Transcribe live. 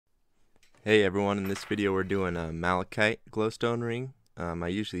Hey everyone, in this video we're doing a Malachite glowstone ring. I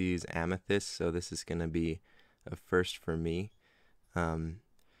usually use amethyst, so this is going to be a first for me. But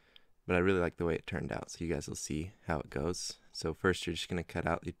I really like the way it turned out, so you guys will see how it goes. So first you're just going to cut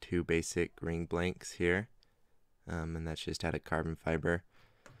out the two basic ring blanks here, and that's just out of carbon fiber.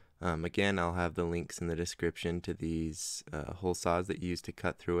 Again, I'll have the links in the description to these hole saws that you use to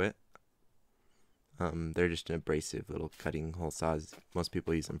cut through it. They're just an abrasive little cutting hole saws. Most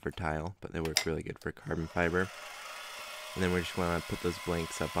people use them for tile, but they work really good for carbon fiber. And then we're just going to put those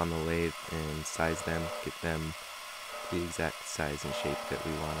blanks up on the lathe and size them, get them the exact size and shape that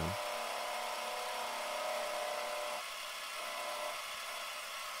we want them.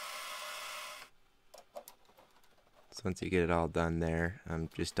 So once you get it all done there, I'm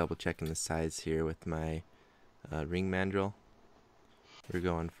just double checking the size here with my ring mandrel. We're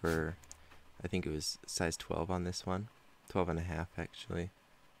going for, I think it was size 12 on this one, 12 and a half actually.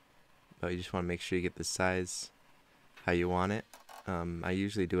 But you just want to make sure you get the size how you want it. I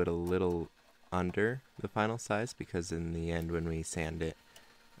usually do it a little under the final size because in the end when we sand it,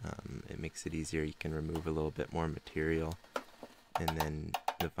 it makes it easier. You can remove a little bit more material and then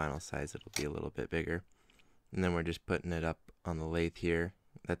the final size it'll be a little bit bigger. And then we're just putting it up on the lathe here.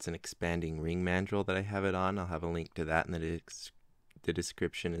 That's an expanding ring mandrel that I have it on. I'll have a link to that in the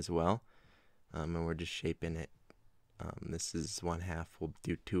description as well. And we're just shaping it. This is 1/2. We'll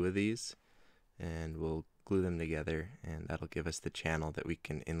do 2 of these and we'll glue them together, and that'll give us the channel that we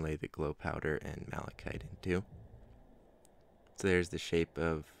can inlay the glow powder and malachite into. So there's the shape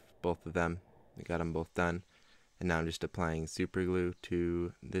of both of them. We got them both done, and now I'm just applying super glue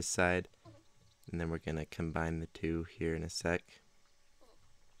to this side, and then we're going to combine the two here in a sec.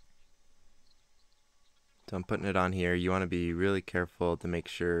 So I'm putting it on here. You want to be really careful to make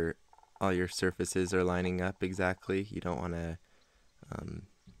sure all your surfaces are lining up exactly. You don't want to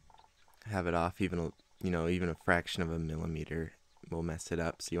have it off even a fraction of a millimeter will mess it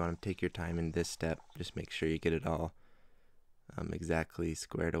up. So you want to take your time in this step. Just make sure you get it all exactly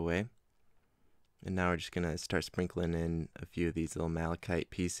squared away. And now we're just going to start sprinkling in a few of these little malachite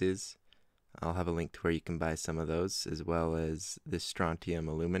pieces. I'll have a link to where you can buy some of those, as well as this strontium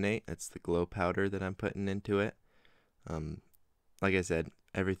aluminate. That's the glow powder that I'm putting into it. Like I said,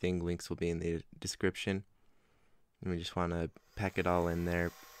 everything, links will be in the description. And we just want to pack it all in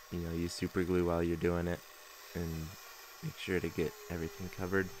there. Use super glue while you're doing it and make sure to get everything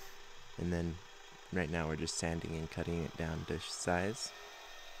covered. And then right now we're just sanding and cutting it down to size.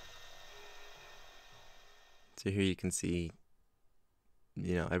 So here you can see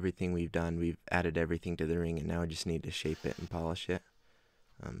everything we've done. We've added everything to the ring, and now we just need to shape it and polish it.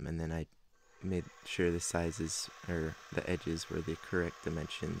 And then I made sure the sizes or the edges were the correct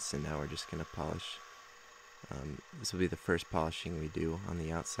dimensions, and now we're just going to polish. This will be the first polishing we do on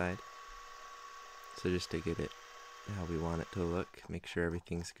the outside. So just to get it how we want it to look, make sure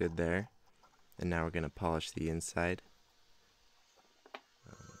everything's good there. And now we're going to polish the inside.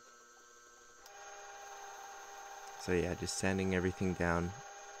 So yeah, just sanding everything down.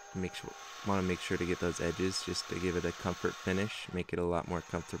 Want to make sure to get those edges just to give it a comfort finish, make it a lot more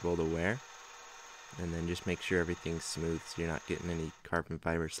comfortable to wear. And then just make sure everything's smooth so you're not getting any carbon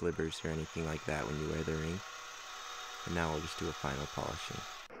fiber slivers or anything like that when you wear the ring. And now we'll just do a final polishing.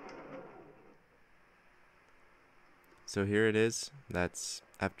 So here it is. That's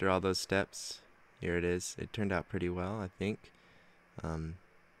after all those steps. Here it is. It turned out pretty well, I think.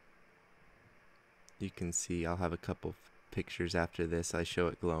 You can see I'll have a couple pictures after this. I show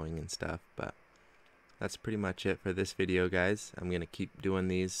it glowing and stuff, but that's pretty much it for this video, guys. I'm gonna keep doing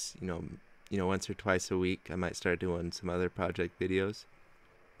these, once or twice a week. I might start doing some other project videos.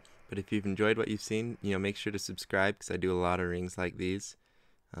 But if you've enjoyed what you've seen, make sure to subscribe, because I do a lot of rings like these.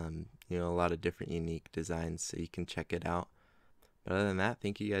 A lot of different unique designs, so you can check it out. But other than that,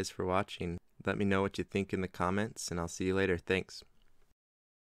 thank you guys for watching. Let me know what you think in the comments, and I'll see you later. Thanks.